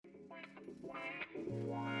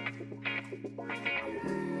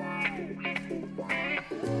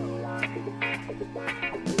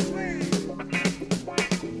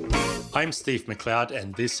I'm Steve McLeod,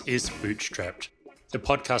 and this is Bootstrapped, the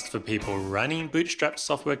podcast for people running bootstrapped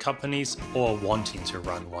software companies or wanting to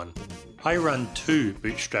run one. I run two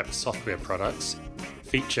bootstrapped software products,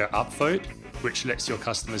 Feature Upvote, which lets your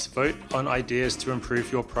customers vote on ideas to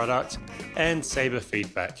improve your product, and Sabre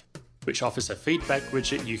Feedback, which offers a feedback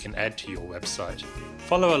widget you can add to your website.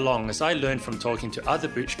 Follow along as I learn from talking to other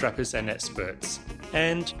bootstrappers and experts,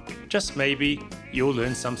 and just maybe you'll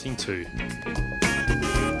learn something too.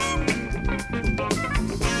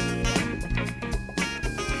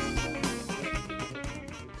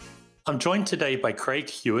 I'm joined today by Craig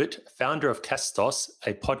Hewitt, founder of Castos,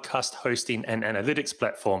 a podcast hosting and analytics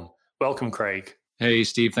platform. Welcome, Craig. Hey,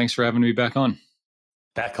 Steve. Thanks for having me back on.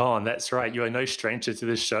 Back on. That's right. You are no stranger to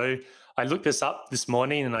this show. I looked this up this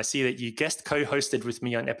morning and I see that you guest co-hosted with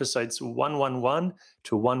me on episodes 111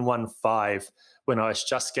 to 115 when I was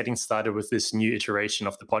just getting started with this new iteration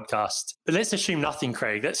of the podcast. But let's assume nothing,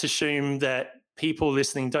 Craig. Let's assume that people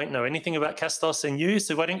listening don't know anything about Castos and you.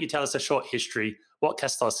 So why don't you tell us a short history, what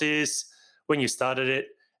Castos is, when you started it,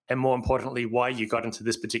 and more importantly, why you got into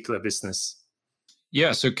this particular business?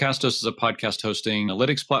 Yeah, so Castos is a podcast hosting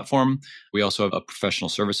analytics platform. We also have a professional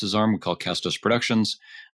services arm we call Castos Productions.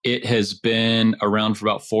 It has been around for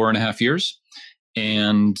about 4.5 years.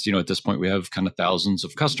 And, at this point, we have kind of thousands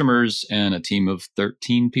of customers and a team of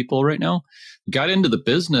 13 people right now. Got into the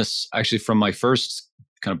business actually from my first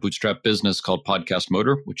kind of bootstrap business called Podcast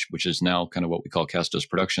Motor, which is now kind of what we call Castos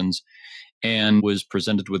Productions, and was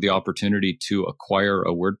presented with the opportunity to acquire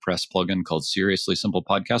a WordPress plugin called Seriously Simple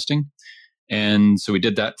Podcasting. And so we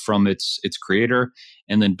did that from its creator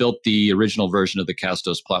and then built the original version of the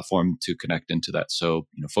Castos platform to connect into that. So,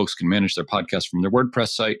 folks can manage their podcast from their WordPress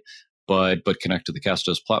site, but connect to the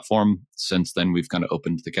Castos platform. Since then, we've kind of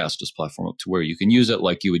opened the Castos platform up to where you can use it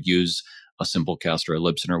like you would use a Simplecast or a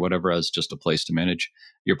Libsyn or whatever as just a place to manage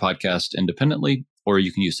your podcast independently, or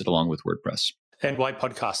you can use it along with WordPress. And why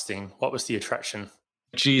podcasting? What was the attraction?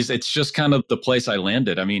 Geez, it's just kind of the place I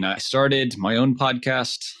landed. I mean, I started my own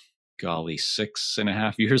podcast,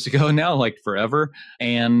 6.5 years ago now, like forever.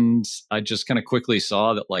 And I just kind of quickly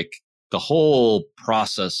saw that the whole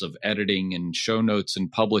process of editing and show notes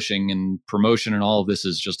and publishing and promotion and all of this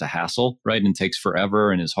is just a hassle, right? And takes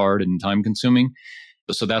forever and is hard and time consuming.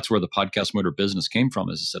 So that's where the Podcast Motor business came from.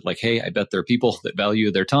 Is I said hey, I bet there are people that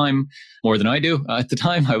value their time more than I do. At the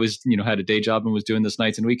time I was, had a day job and was doing this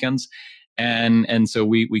nights and weekends. And so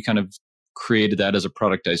we kind of created that as a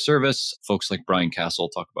productized service. Folks like Brian Castle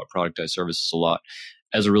talk about productized services a lot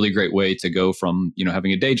as a really great way to go from,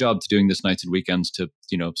 having a day job to doing this nights and weekends to,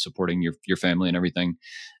 supporting your family and everything.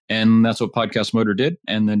 And that's what Podcast Motor did.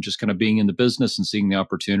 And then just kind of being in the business and seeing the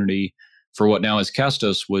opportunity for what now is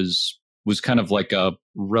Castos was kind of like a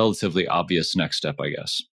relatively obvious next step, I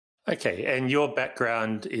guess. Okay. And your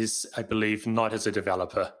background is, I believe, not as a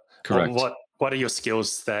developer. Correct. What are your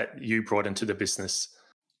skills that you brought into the business?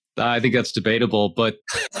 I think that's debatable, but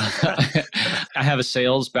I have a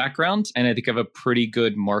sales background and I think I have a pretty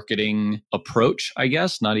good marketing approach, I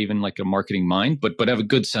guess, not even like a marketing mind, but I have a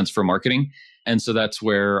good sense for marketing. And so that's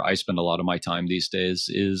where I spend a lot of my time these days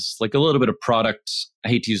is like a little bit of product. I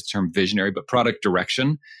hate to use the term visionary, but product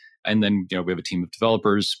direction. And then, we have a team of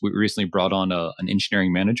developers. We recently brought on an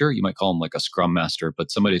engineering manager. You might call him like a scrum master,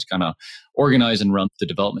 but somebody to kind of organize and run the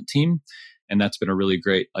development team. And that's been a really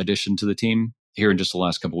great addition to the team here in just the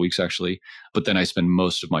last couple of weeks, actually. But then I spend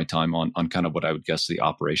most of my time on kind of what I would guess the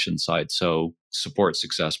operations side. So support,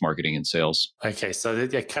 success, marketing, and sales. Okay. So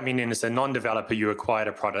they're coming in as a non-developer. You acquired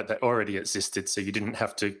a product that already existed. So you didn't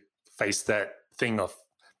have to face that thing of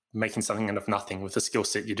making something out of nothing with a skill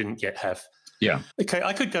set you didn't yet have. Yeah. Okay.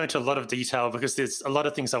 I could go into a lot of detail because there's a lot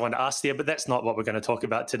of things I want to ask there, but that's not what we're going to talk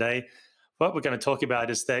about today. What we're going to talk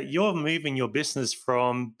about is that you're moving your business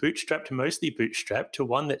from bootstrap to mostly bootstrap to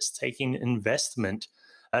one that's taking investment,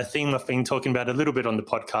 a theme I've been talking about a little bit on the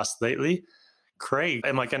podcast lately. Craig,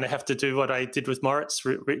 am I going to have to do what I did with Moritz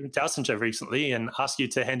Dowsinger recently and ask you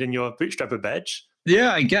to hand in your bootstrapper badge?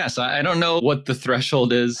 Yeah, I guess. I don't know what the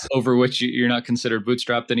threshold is over which you're not considered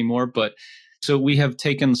bootstrapped anymore, but so we have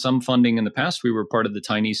taken some funding in the past. We were part of the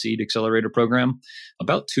Tiny Seed Accelerator program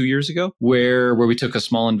about 2 years ago, where we took a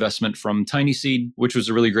small investment from Tiny Seed, which was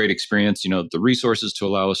a really great experience, the resources to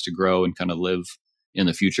allow us to grow and kind of live in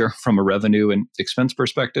the future from a revenue and expense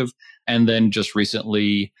perspective. And then just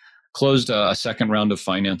recently closed a second round of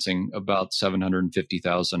financing, about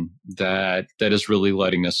 $750,000, that is really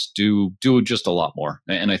letting us do just a lot more.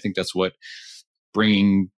 And I think that's what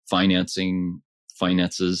bringing finances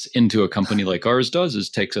into a company like ours does, is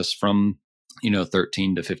takes us from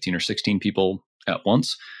 13 to 15 or 16 people at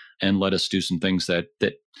once and let us do some things that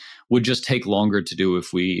would just take longer to do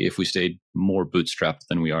if we stayed more bootstrapped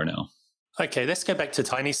than we are now. Okay, let's go back to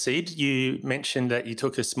Tiny Seed. You mentioned that you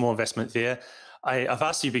took a small investment there. I've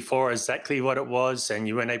asked you before exactly what it was, and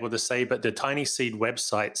you weren't able to say, but the Tiny Seed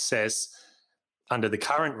website says under the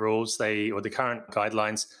current rules, or the current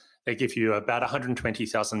guidelines, they give you about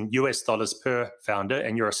 $120,000 per founder,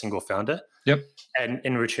 and you're a single founder. Yep. And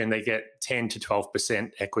in return, they get 10 to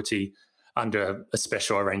 12% equity under a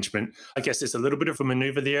special arrangement. I guess there's a little bit of a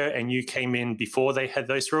maneuver there, and you came in before they had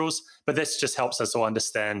those rules, but this just helps us all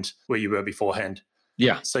understand where you were beforehand.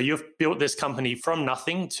 Yeah. So you've built this company from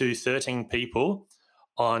nothing to 13 people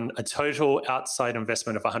on a total outside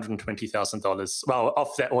investment of $120,000. Well,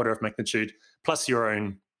 off that order of magnitude, plus your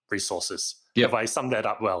own resources. Yep. Have I summed that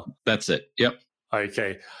up well? That's it. Yep.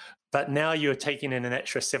 Okay. But now you're taking in an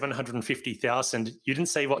extra 750,000. You didn't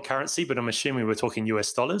say what currency, but I'm assuming we're talking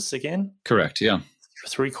US dollars again. Correct. Yeah.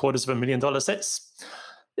 $750,000.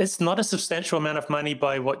 It's not a substantial amount of money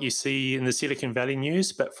by what you see in the Silicon Valley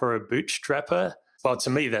news, but for a bootstrapper, well, to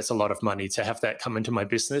me, that's a lot of money to have that come into my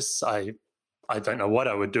business. I don't know what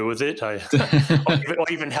I would do with it, or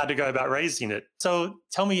even how to go about raising it. So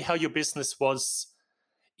tell me how your business was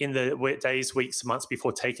in the days, weeks, months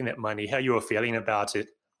before taking that money, how you were feeling about it.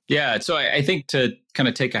 Yeah. So I think to kind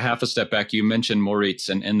of take a half a step back, you mentioned Moritz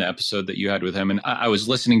and the episode that you had with him. And I was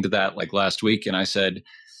listening to that like last week, and I said,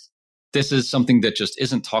 this is something that just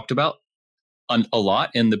isn't talked about a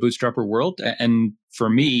lot in the bootstrapper world. And for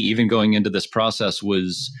me, even going into this process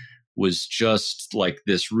was just like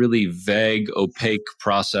this really vague, opaque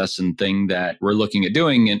process and thing that we're looking at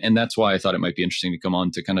doing. And that's why I thought it might be interesting to come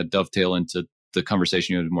on to kind of dovetail into the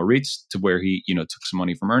conversation you had with Moritz, to where he, took some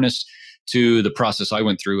money from Ernest, to the process I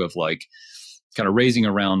went through of like kind of raising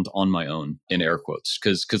around on my own, in air quotes,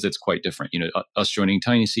 because it's quite different. Us joining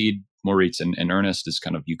Tiny Seed, Moritz and Ernest, is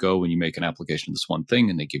kind of, you go and you make an application to this one thing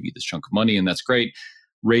and they give you this chunk of money, and that's great.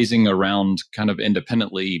 Raising around kind of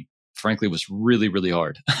independently, frankly, was really, really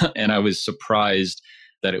hard. And I was surprised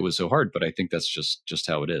that it was so hard, but I think that's just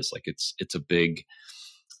how it is. Like it's a big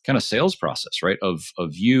kind of sales process, right? Of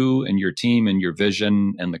you and your team and your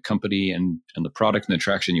vision and the company and the product and the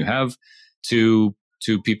traction you have to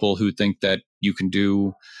people who think that you can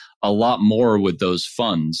do a lot more with those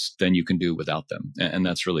funds than you can do without them. And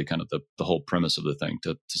that's really kind of the whole premise of the thing,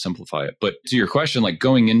 to simplify it. But to your question, like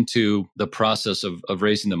going into the process of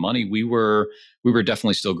raising the money, we were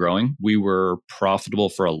definitely still growing. We were profitable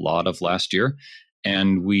for a lot of last year.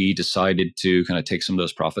 And we decided to kind of take some of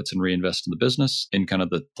those profits and reinvest in the business in kind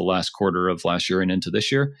of the last quarter of last year and into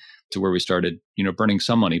this year, to where we started, burning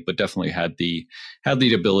some money, but definitely had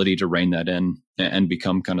the ability to rein that in and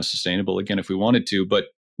become kind of sustainable again if we wanted to. But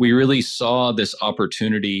we really saw this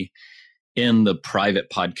opportunity in the private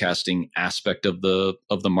podcasting aspect of the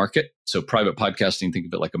market. So private podcasting, think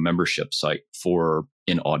of it like a membership site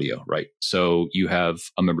in audio, right? So you have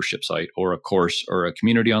a membership site or a course or a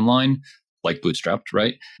community online, like Bootstrapped,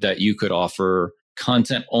 right? That you could offer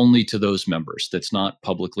content only to those members that's not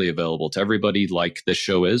publicly available to everybody, like this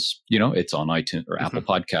show is. It's on iTunes or Apple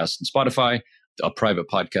Podcasts and Spotify. A private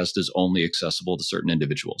podcast is only accessible to certain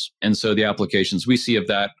individuals. And so the applications we see of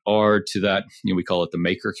that are to that, we call it the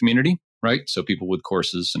maker community, right? So people with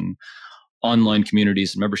courses and online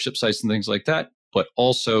communities and membership sites and things like that, but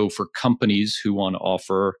also for companies who want to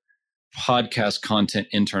offer podcast content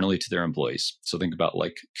internally to their employees. So think about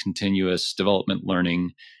like continuous development,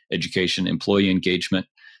 learning, education, employee engagement,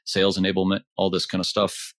 sales enablement, all this kind of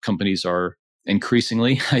stuff. Companies are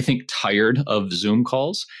increasingly, I think, tired of Zoom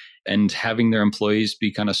calls and having their employees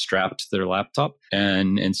be kind of strapped to their laptop.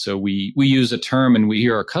 And so we use a term, and we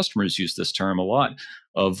hear our customers use this term a lot,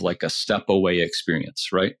 of like a step away experience,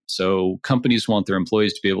 right? So companies want their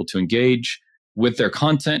employees to be able to engage with their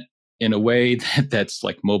content in a way that's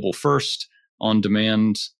like mobile first, on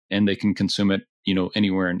demand, and they can consume it,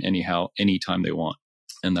 anywhere and anyhow, anytime they want.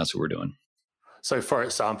 And that's what we're doing. So for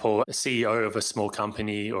example, a CEO of a small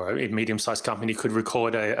company or a medium-sized company could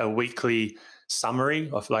record a weekly summary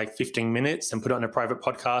of like 15 minutes and put it on a private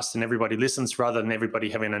podcast, and everybody listens, rather than everybody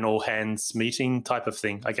having an all hands meeting type of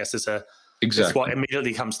thing. I guess that's what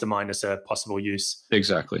immediately comes to mind as a possible use.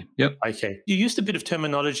 Exactly. Yep. Okay. You used a bit of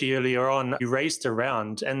terminology earlier on. You raised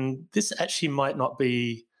around, and this actually might not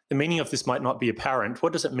be, the meaning of this might not be apparent.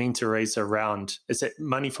 What does it mean to raise around? Is it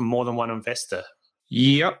money from more than one investor?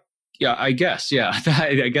 Yep. Yeah, I guess. Yeah.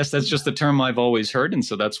 I guess that's just the term I've always heard. And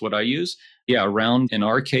so that's what I use. Yeah. Around, in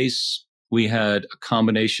our case, we had a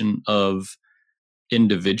combination of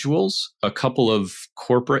individuals, a couple of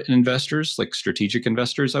corporate investors, like strategic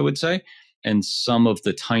investors, I would say, and some of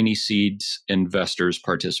the Tiny Seed investors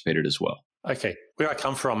participated as well. Okay. Where I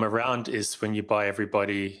come from, a round is when you buy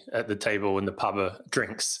everybody at the table in the pub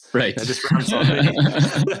drinks. Right. This round's on me.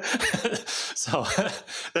 So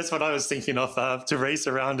that's what I was thinking of. To raise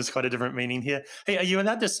a round is quite a different meaning here. Hey, are you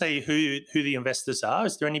allowed to say who the investors are?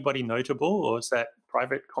 Is there anybody notable, or is that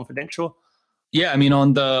private, confidential? Yeah, I mean,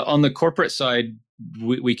 on the corporate side,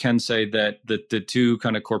 we can say that the two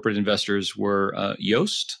kind of corporate investors were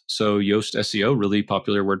Yoast. So Yoast SEO, really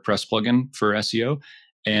popular WordPress plugin for SEO,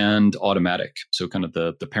 and Automattic. So kind of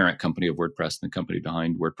the parent company of WordPress and the company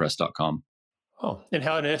behind WordPress.com. Oh, and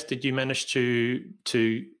how on earth did you manage to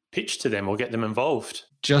pitch to them or get them involved?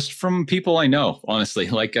 Just from people I know, honestly,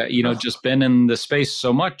 like, just been in the space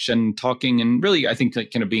so much and talking, and really, I think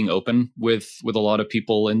like kind of being open with a lot of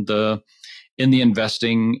people in the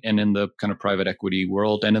investing and in the kind of private equity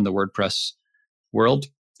world and in the WordPress world,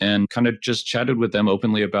 and kind of just chatted with them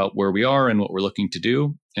openly about where we are and what we're looking to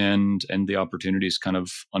do, and the opportunities kind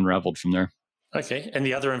of unraveled from there. Okay, and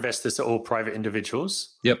the other investors are all private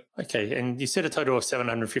individuals? Yep. Okay, and you said a total of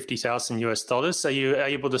 $750,000. Are you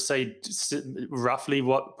able to say roughly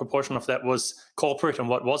what proportion of that was corporate and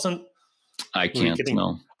what wasn't? I can't.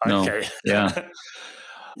 No. Okay. Yeah.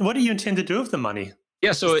 What do you intend to do with the money?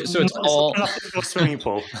 Yeah, so it's all swimming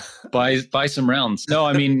pool. buy some rounds. No,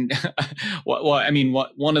 I mean,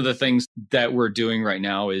 one of the things that we're doing right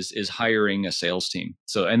now is hiring a sales team.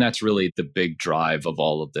 So, and that's really the big drive of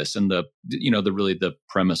all of this, and the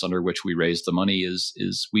premise under which we raise the money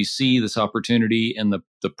is we see this opportunity in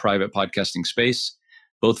the private podcasting space,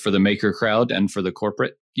 both for the maker crowd and for the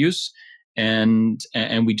corporate use, and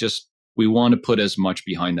we want to put as much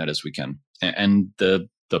behind that as we can, and the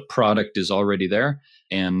product is already there,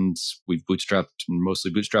 and we've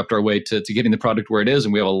mostly bootstrapped our way to getting the product where it is.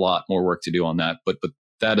 And we have a lot more work to do on that. But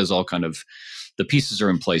that is all kind of, the pieces are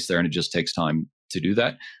in place there, and it just takes time to do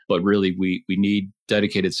that. But really, we need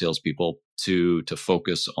dedicated salespeople to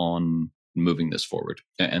focus on moving this forward.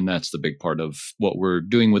 And that's the big part of what we're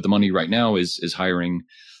doing with the money right now is hiring,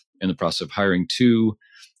 in the process of hiring 2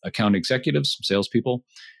 account executives, salespeople,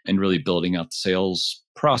 and really building out the sales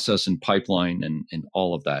process and pipeline and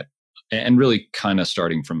all of that, and really kind of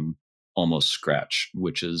starting from almost scratch,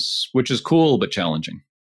 which is cool but challenging.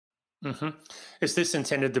 Mm-hmm. Is this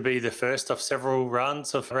intended to be the first of several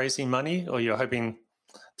rounds of raising money, or you're hoping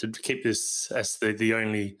to keep this as the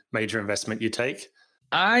only major investment you take?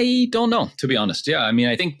 I don't know, to be honest. Yeah, I mean,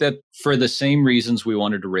 I think that for the same reasons we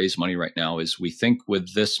wanted to raise money right now is we think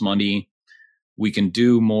with this money, we can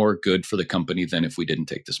do more good for the company than if we didn't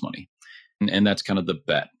take this money. And that's kind of the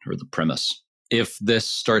bet or the premise. If this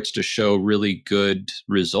starts to show really good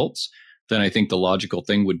results, then I think the logical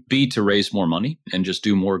thing would be to raise more money and just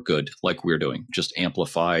do more good like we're doing, just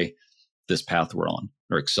amplify this path we're on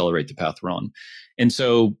or accelerate the path we're on. And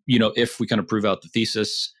so, if we kind of prove out the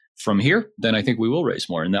thesis from here, then I think we will raise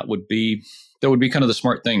more. And that would be kind of the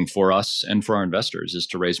smart thing for us and for our investors, is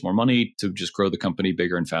to raise more money to just grow the company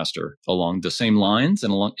bigger and faster along the same lines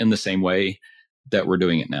and along in the same way that we're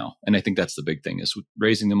doing it now. And I think that's the big thing, is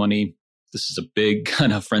raising the money. This is a big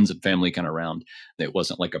kind of friends and family kind of round. It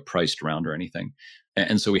wasn't like a priced round or anything.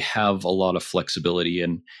 And so we have a lot of flexibility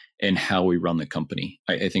in how we run the company.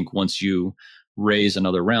 I think once you raise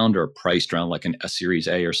another round or a priced round, like a Series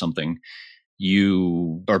A or something,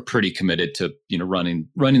 you are pretty committed to running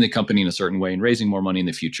the company in a certain way and raising more money in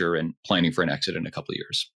the future and planning for an exit in a couple of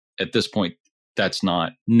years. At this point, that's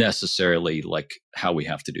not necessarily like how we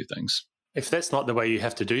have to do things. If that's not the way you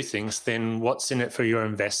have to do things, then what's in it for your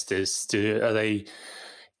investors? Are they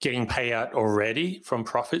getting payout already from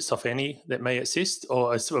profits of any that may exist,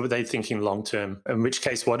 or are they thinking long term? In which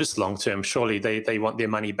case, what is long term? Surely they want their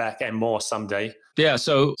money back and more someday. Yeah.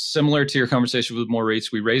 So similar to your conversation with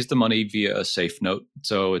Moritz, we raised the money via a safe note.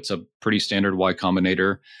 So it's a pretty standard Y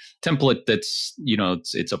Combinator template that's,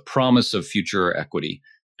 it's a promise of future equity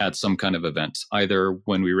at some kind of event, either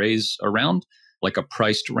when we raise a round, like a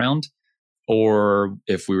priced round, or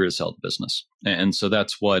if we were to sell the business. And so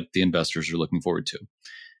that's what the investors are looking forward to.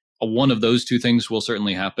 One of those two things will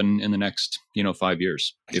certainly happen in the next, 5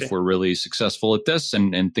 years. Okay. If we're really successful at this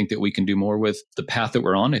and think that we can do more with the path that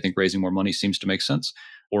we're on, I think raising more money seems to make sense.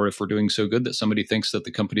 Or if we're doing so good that somebody thinks that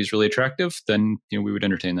the company is really attractive, then we would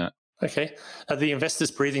entertain that. Okay. Are the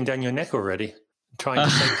investors breathing down your neck already? Trying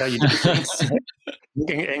to think how you do things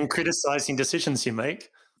and criticizing decisions you make?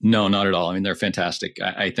 No, not at all. I mean, they're fantastic.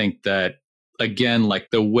 I think that, again,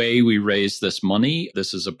 like the way we raise this money,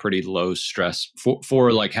 this is a pretty low stress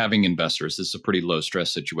for like having investors. This is a pretty low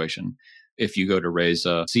stress situation. If you go to raise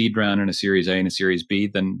a seed round and a Series A and a Series B,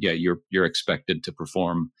 then yeah, you're expected to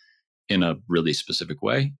perform in a really specific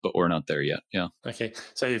way, but we're not there yet. Yeah. Okay.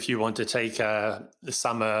 So if you want to take the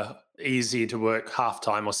summer easy to work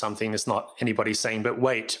half-time or something, it's not anybody saying, but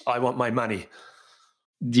wait, I want my money.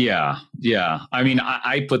 Yeah. Yeah. I mean,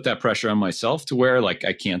 I put that pressure on myself to where like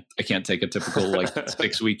I can't take a typical like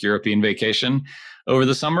 6-week European vacation over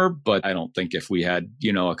the summer, but I don't think if we had,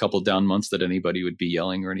 a couple down months that anybody would be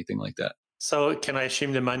yelling or anything like that. So can I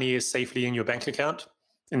assume the money is safely in your bank account,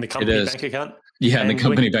 in the company bank account? Yeah, in the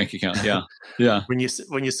company bank account. Yeah. Yeah. When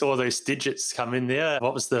you saw those digits come in there,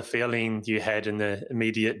 what was the feeling you had in the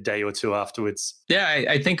immediate day or two afterwards? Yeah,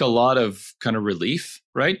 I think a lot of kind of relief,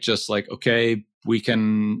 right? Just like, okay, we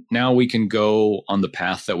can go on the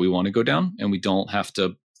path that we want to go down, and we don't have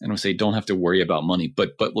to, I don't say don't have to worry about money,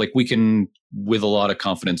 but like we can with a lot of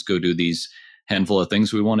confidence go do these handful of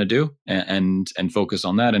things we want to do and focus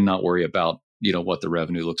on that and not worry about, what the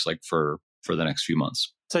revenue looks like for the next few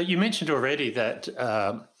months. So you mentioned already that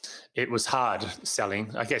it was hard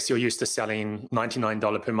selling. I guess you're used to selling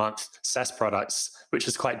 $99 per month SaaS products, which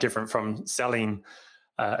is quite different from selling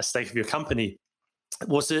a stake of your company.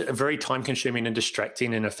 Was it very time-consuming and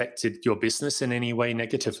distracting and affected your business in any way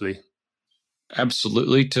negatively?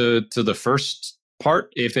 Absolutely. To the first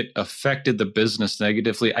part, if it affected the business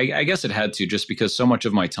negatively, I guess it had to, just because so much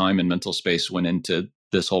of my time and mental space went into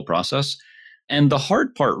this whole process. And the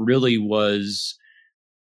hard part really was,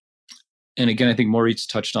 and again, I think Moritz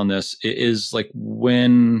touched on this, is like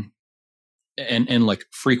when, and like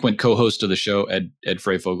frequent co-host of the show, Ed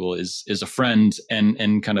Freifogel is a friend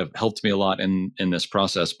and kind of helped me a lot in this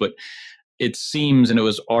process. But it seems, and it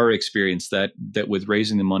was our experience that with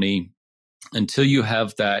raising the money, until you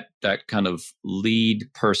have that kind of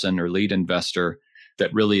lead person or lead investor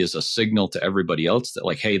that really is a signal to everybody else that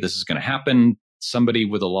like, hey, this is going to happen. Somebody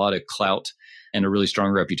with a lot of clout and a really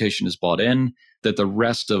strong reputation is bought in, that the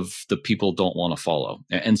rest of the people don't want to follow.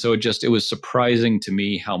 And so it was surprising to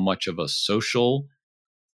me how much of a social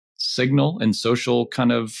signal and social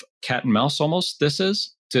kind of cat and mouse almost this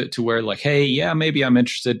is to where like, hey, yeah, maybe I'm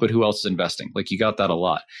interested, but who else is investing? Like you got that a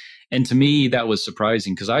lot. And to me, that was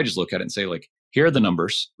surprising because I just look at it and say like, here are the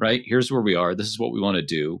numbers, right? Here's where we are. This is what we want to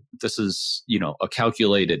do. This is, a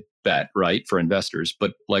calculated bet, right? For investors,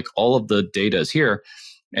 but like all of the data is here.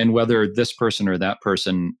 And whether this person or that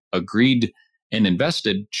person agreed and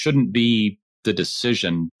invested shouldn't be the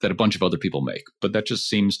decision that a bunch of other people make. But that just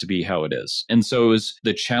seems to be how it is. And so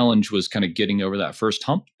the challenge was kind of getting over that first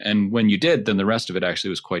hump. And when you did, then the rest of it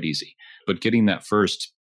actually was quite easy. But getting that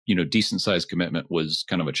first, decent sized commitment was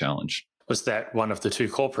kind of a challenge. Was that one of the two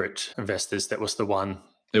corporate investors that was the one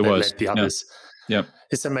that led the others? Yep.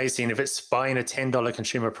 It's amazing. If it's buying a $10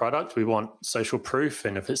 consumer product, we want social proof.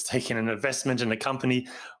 And if it's taking an investment in a company,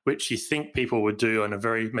 which you think people would do in a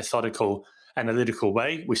very methodical, analytical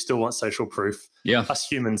way, we still want social proof. Yeah. Us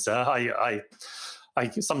humans, I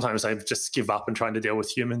sometimes I just give up on trying to deal with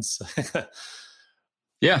humans.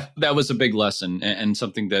 Yeah, that was a big lesson and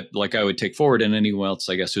something that like I would take forward, and anyone else,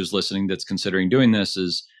 I guess, who's listening that's considering doing this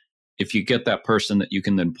is if you get that person that you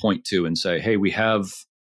can then point to and say, hey, we have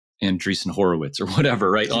Andreessen Horowitz or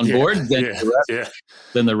whatever, right, on board,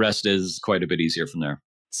 then the rest is quite a bit easier from there.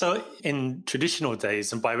 So in traditional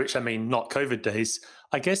days, and by which I mean not COVID days,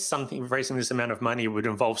 I guess something raising this amount of money would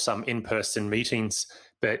involve some in-person meetings,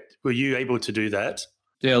 but were you able to do that?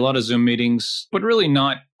 Yeah, a lot of Zoom meetings, but really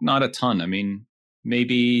not a ton. I mean,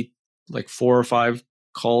 maybe like 4 or 5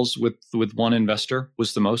 calls with one investor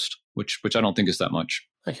was the most, which I don't think is that much.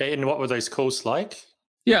 Okay, and what were those calls like?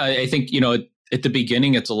 Yeah, I think, at the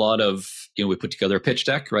beginning, it's a lot of, we put together a pitch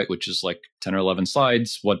deck, right, which is like 10 or 11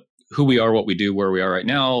 slides, who we are, what we do, where we are right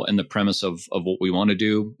now, and the premise of what we want to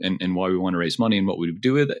do and why we want to raise money and what we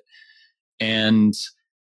do with it. And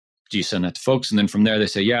do you send that to folks? And then from there, they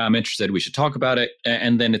say, yeah, I'm interested. We should talk about it.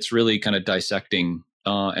 And then it's really kind of dissecting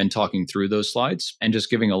and talking through those slides and just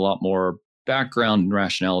giving a lot more background and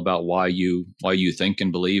rationale about why you think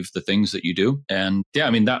and believe the things that you do. And yeah,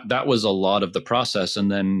 I mean, that was a lot of the process. And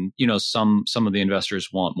then, some of the investors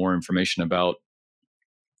want more information about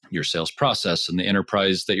your sales process and the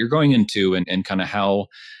enterprise that you're going into and kind of how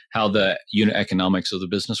the unit economics of the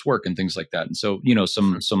business work and things like that. And so,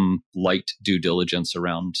 some light due diligence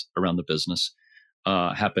around the business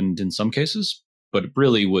happened in some cases, but it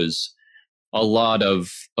really was a lot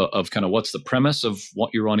of kind of what's the premise of what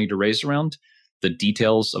you're wanting to raise around, the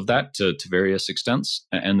details of that to various extents,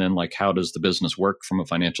 and then like how does the business work from a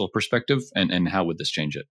financial perspective, and how would this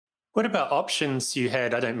change it? What about options you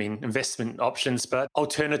had? I don't mean investment options, but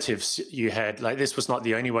alternatives you had. Like this was not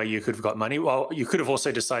the only way you could have got money. Well, you could have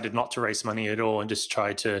also decided not to raise money at all and just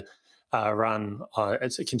try to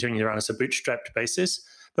continue to run as a bootstrapped basis.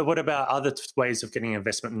 But what about other ways of getting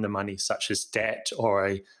investment in the money, such as debt or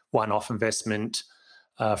a one-off investment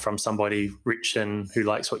from somebody rich and who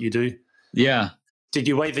likes what you do? Yeah. Did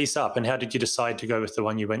you weigh these up, and how did you decide to go with the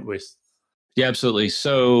one you went with? Yeah, absolutely.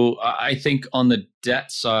 So I think on the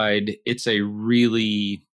debt side, it's a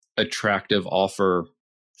really attractive offer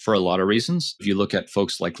for a lot of reasons. If you look at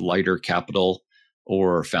folks like Lighter Capital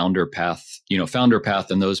or Founder Path, Founder Path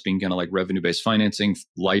and those being kind of like revenue-based financing,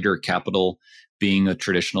 Lighter Capital being a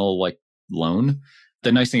traditional like loan.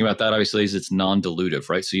 The nice thing about that obviously is it's non-dilutive,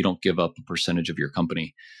 right? So you don't give up a percentage of your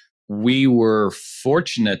company. We were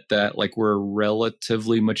fortunate that like we're a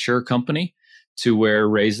relatively mature company to where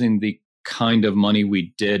raising the kind of money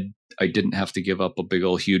we did, I didn't have to give up a big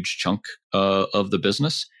old huge chunk of the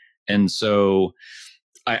business. And so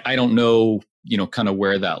I don't know, kind of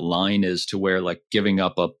where that line is to where like giving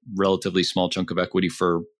up a relatively small chunk of equity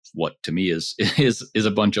for what to me is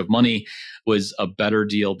a bunch of money was a better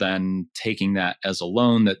deal than taking that as a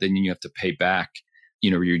loan that then you have to pay back.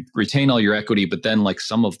 You retain all your equity, but then like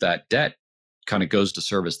some of that debt kind of goes to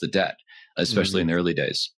service the debt, especially in the early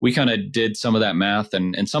days. We kind of did some of that math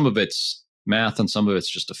and some of it's math and some of it's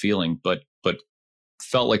just a feeling, but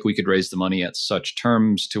felt like we could raise the money at such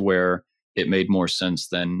terms to where it made more sense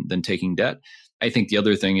than taking debt. I think the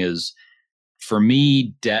other thing is, for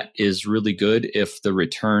me, debt is really good if the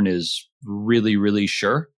return is really, really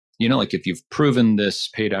sure. Like if you've proven this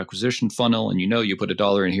paid acquisition funnel and you put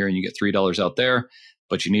 $1 in here and you get $3 out there,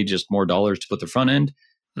 but you need just more dollars to put the front end.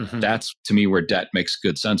 That's to me where debt makes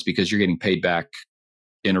good sense because you're getting paid back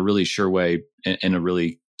in a really sure way in a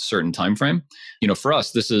really certain time frame. For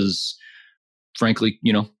us, this is frankly,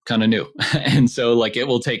 kind of new. And so like it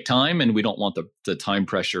will take time and we don't want the time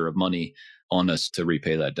pressure of money on us to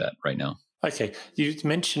repay that debt right now. Okay. You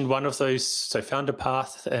mentioned one of those, so Founder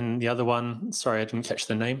Path, and the other one, sorry, I didn't catch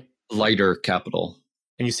the name. Lighter Capital.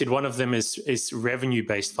 And you said one of them is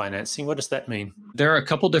revenue-based financing. What does that mean? There are a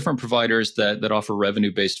couple different providers that offer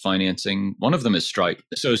revenue-based financing. One of them is Stripe.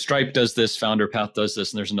 So Stripe does this, Founder Path does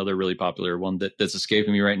this, and there's another really popular one that's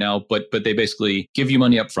escaping me right now. But they basically give you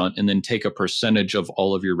money up front and then take a percentage of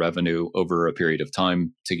all of your revenue over a period of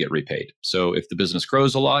time to get repaid. So if the business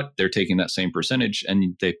grows a lot, they're taking that same percentage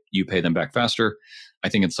and you pay them back faster. I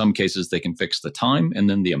think in some cases they can fix the time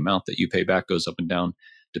and then the amount that you pay back goes up and down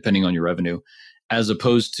depending on your revenue. As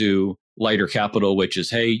opposed to Lighter Capital, which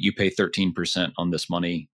is, hey, you pay 13% on this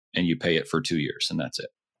money and you pay it for 2 years and that's it.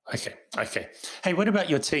 Okay. Hey, what about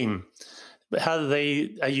your team? Are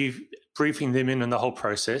you briefing them in on the whole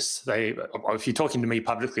process? If you're talking to me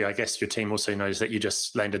publicly, I guess your team also knows that you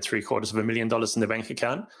just landed $750,000 in the bank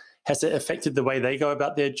account. Has it affected the way they go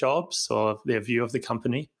about their jobs or their view of the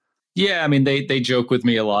company? Yeah, I mean, they joke with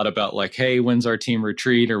me a lot about like, hey, when's our team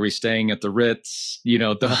retreat? Are we staying at the Ritz?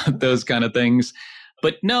 Those kind of things.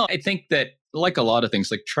 But no, I think that like a lot of things,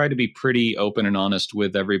 like try to be pretty open and honest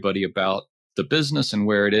with everybody about the business and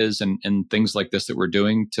where it is and things like this that we're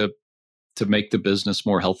doing to make the business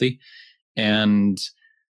more healthy. And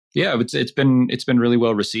yeah, it's been really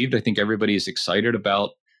well received. I think everybody is excited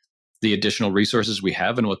about the additional resources we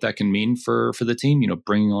have and what that can mean for the team,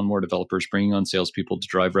 bringing on more developers, bringing on salespeople to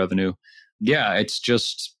drive revenue. Yeah, it's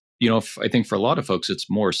just, I think for a lot of folks, it's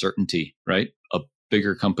more certainty, right? A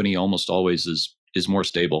bigger company almost always is more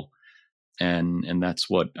stable. And that's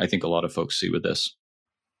what I think a lot of folks see with this.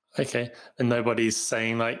 Okay. And nobody's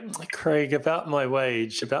saying like, Craig, about my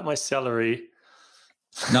wage, about my salary.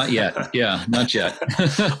 Not yet. Yeah, not yet.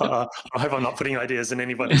 I hope I'm not putting ideas in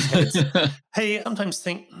anybody's heads. Hey, I sometimes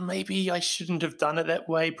think maybe I shouldn't have done it that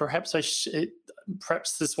way. Perhaps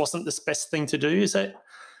perhaps this wasn't the best thing to do. Is that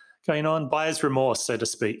going on? Buyer's remorse, so to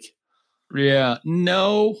speak. Yeah,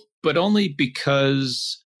 no, but only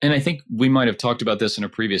because, and I think we might have talked about this in a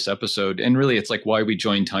previous episode, and really it's like why we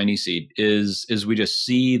joined TinySeed is we just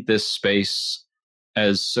see this space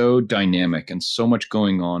as so dynamic and so much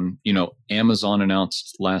going on. Amazon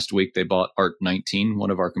announced last week they bought Art19, one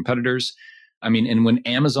of our competitors. I mean, and when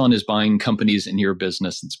Amazon is buying companies in your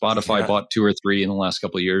business and Spotify bought 2 or 3 in the last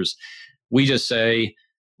couple of years, we just say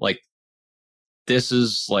like, this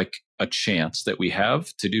is like a chance that we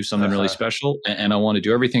have to do something really special. And I want to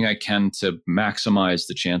do everything I can to maximize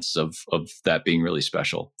the chances of that being really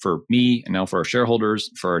special for me and now for our shareholders,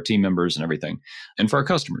 for our team members and everything, and for our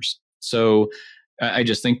customers. So I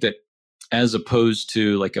just think that as opposed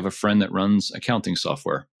to like I have a friend that runs accounting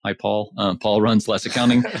software. Hi, Paul. Paul runs less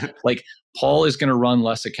accounting. Like Paul is going to run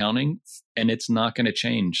less accounting and it's not going to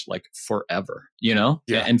change like forever, Yeah.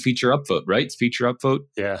 And feature upvote, right? Feature upvote.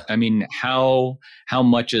 Yeah. I mean, how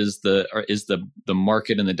much is the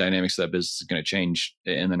market and the dynamics of that business is going to change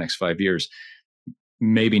in the next 5 years?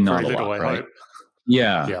 Maybe not a lot, right?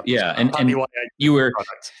 Yeah, Yeah. yeah, Partly and why I you were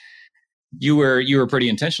product. you were pretty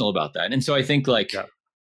intentional about that. And so I think like Yeah.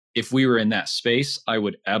 if we were in that space, I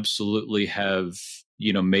would absolutely have,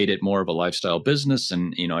 made it more of a lifestyle business,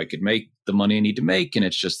 and, I could make the money I need to make, and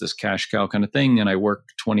it's just this cash cow kind of thing. And I work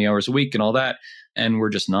 20 hours a week and all that. And we're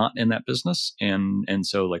just not in that business. And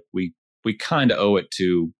so like we kind of owe it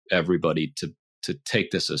to everybody to take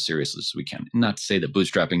this as seriously as we can. Not to say that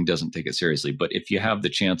bootstrapping doesn't take it seriously, but if you have the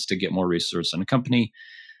chance to get more resources in a company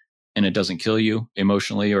and it doesn't kill you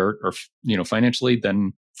emotionally or financially,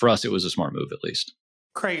 then for us, it was a smart move at least.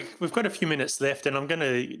 Craig, we've got a few minutes left, and I'm going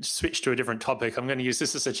to switch to a different topic. I'm going to use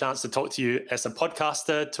this as a chance to talk to you as a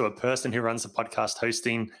podcaster, to a person who runs a podcast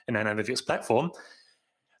hosting and analytics platform.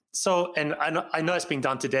 So, and I know it's been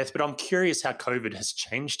done to death, but I'm curious how COVID has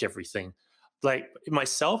changed everything. Like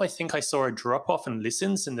myself, I think I saw a drop off in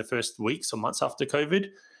listens in the first weeks or months after COVID,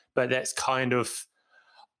 but that's kind of,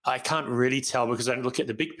 I can't really tell because I don't look at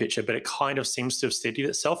the big picture, but it kind of seems to have steadied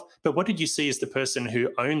itself. But what did you see as the person who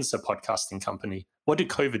owns a podcasting company? What did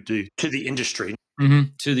COVID do to the industry? Mm-hmm.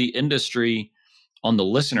 To the industry, on the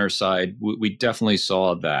listener side, we definitely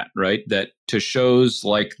saw that, right? That to shows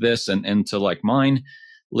like this and to like mine,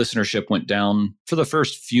 listenership went down for the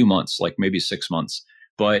first few months, like maybe 6 months.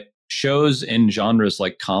 But shows in genres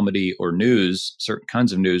like comedy or news, certain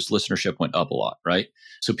kinds of news, listenership went up a lot, right?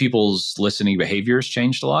 So people's listening behaviors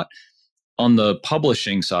changed a lot. On the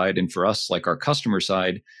publishing side, and for us, like our customer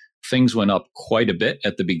side, things went up quite a bit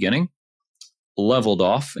at the beginning, leveled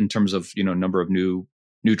off in terms of, number of new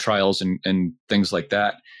trials and things like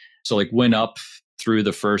that. So like went up through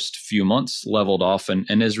the first few months, leveled off,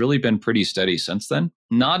 and has really been pretty steady since then.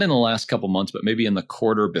 Not in the last couple months, but maybe in the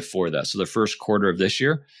quarter before that. So the first quarter of this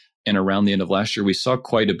year and around the end of last year, we saw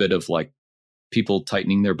quite a bit of like people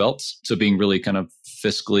tightening their belts. So being really kind of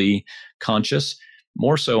fiscally conscious,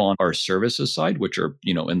 more so on our services side, which are,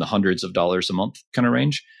 in the hundreds of dollars a month kind of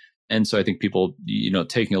range. And so I think people,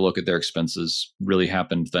 taking a look at their expenses really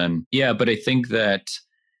happened then. Yeah, but I think that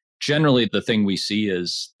generally the thing we see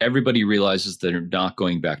is everybody realizes they're not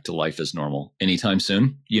going back to life as normal anytime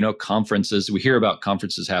soon. Conferences, we hear about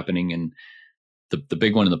conferences happening, and the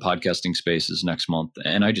big one in the podcasting space is next month.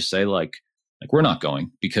 And I just say like we're not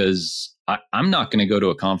going, because I'm not going to go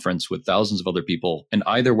to a conference with thousands of other people and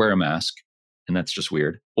either wear a mask, and that's just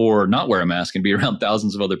weird, or not wear a mask and be around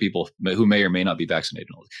thousands of other people who may or may not be vaccinated.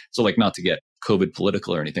 So like, not to get COVID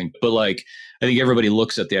political or anything, but like, I think everybody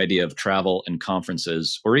looks at the idea of travel and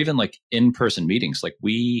conferences or even like in-person meetings. Like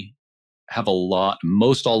we have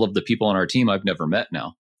most all of the people on our team I've never met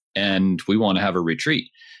now, and we want to have a retreat.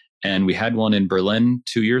 And we had one in Berlin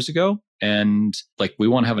 2 years ago, and like we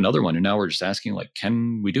want to have another one. And now we're just asking like,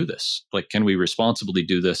 can we do this? Like, can we responsibly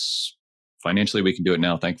do this? Financially, we can do it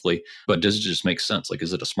now, thankfully. But does it just make sense? Like,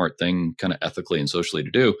 is it a smart thing kind of ethically and socially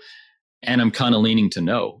to do? And I'm kind of leaning to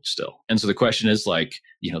no still. And so the question is like,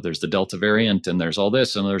 there's the Delta variant and there's all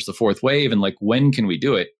this and there's the fourth wave. And like, when can we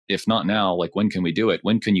do it? If not now, like when can we do it?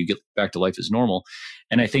 When can you get back to life as normal?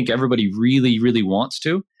 And I think everybody really, really wants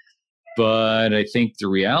to. But I think the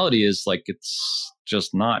reality is like, it's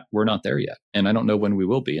just not, we're not there yet. And I don't know when we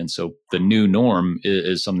will be. And so the new norm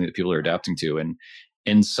is something that people are adapting to.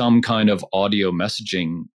 And some kind of audio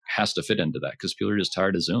messaging has to fit into that because people are just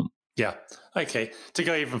tired of Zoom. Yeah. Okay. To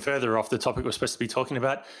go even further off the topic we're supposed to be talking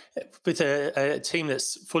about, with a team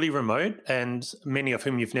that's fully remote and many of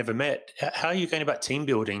whom you've never met, how are you going about team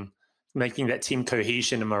building, making that team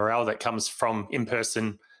cohesion and morale that comes from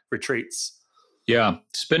in-person retreats? Yeah,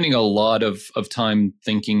 spending a lot of time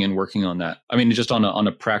thinking and working on that. I mean, just on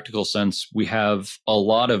a practical sense, we have a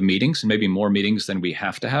lot of meetings, and maybe more meetings than we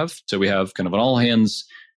have to have. So we have kind of an all hands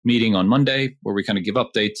meeting on Monday where we kind of give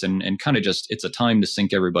updates and kind of just, it's a time to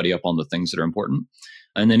sync everybody up on the things that are important.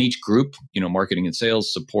 And then each group, marketing and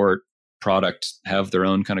sales, support, product, have their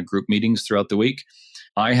own kind of group meetings throughout the week.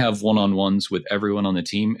 I have one-on-ones with everyone on the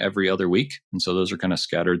team every other week. And so those are kind of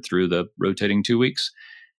scattered through the rotating 2 weeks.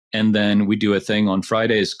 And then we do a thing on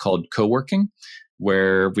Fridays called co-working,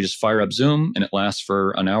 where we just fire up Zoom and it lasts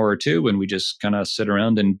for an hour or two. And we just kind of sit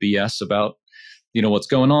around and BS about, what's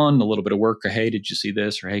going on, a little bit of work, or, hey, did you see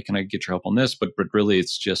this? Or, hey, can I get your help on this? But really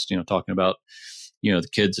it's just, talking about, the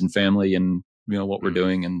kids and family and, what we're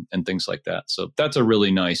doing and things like that. So that's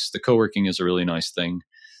the co-working is a really nice thing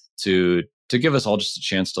to give us all just a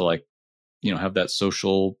chance to like, have that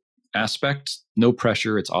social aspect. No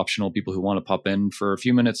pressure. It's optional. People who want to pop in for a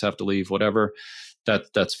few minutes have to leave, whatever.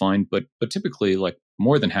 That's fine. But typically like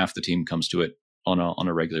more than half the team comes to it on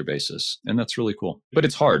a regular basis. And that's really cool. But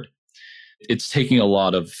it's hard. it's taking a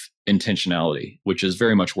lot of intentionality, which is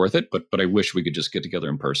very much worth it. But I wish we could just get together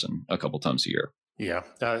in person a couple times a year. Yeah,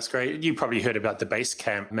 that's great. You probably heard about the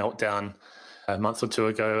Basecamp meltdown a month or two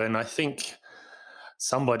ago. And I think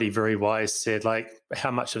somebody very wise said, like,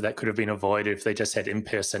 how much of that could have been avoided if they just had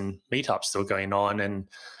in-person meetups still going on. And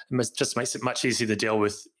it just makes it much easier to deal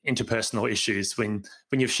with interpersonal issues when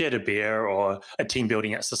you've shared a beer or a team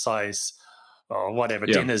building exercise or whatever,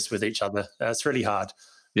 dinners with each other. It's really hard.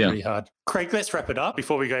 Yeah. Really hard. Craig, let's wrap it up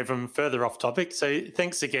before we go even further off topic. So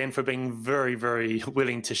thanks again for being very, very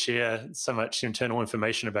willing to share so much internal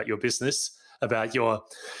information about your business, about your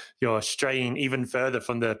straying even further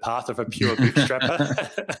from the path of a pure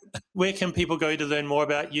bootstrapper. Where can people go to learn more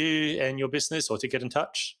about you and your business or to get in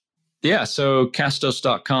touch? Yeah, so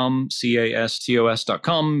castos.com,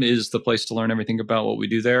 castos.com is the place to learn everything about what we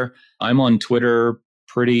do there. I'm on Twitter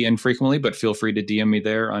pretty infrequently, but feel free to DM me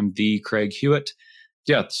there. I'm the Craig Hewitt.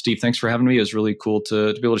 Yeah, Steve, thanks for having me. It was really cool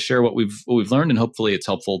to be able to share what we've learned, and hopefully it's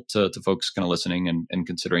helpful to folks kind of listening and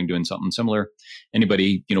considering doing something similar.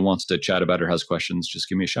 Anybody wants to chat about it or has questions, just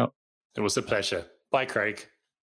give me a shout. It was a pleasure. Bye, Craig.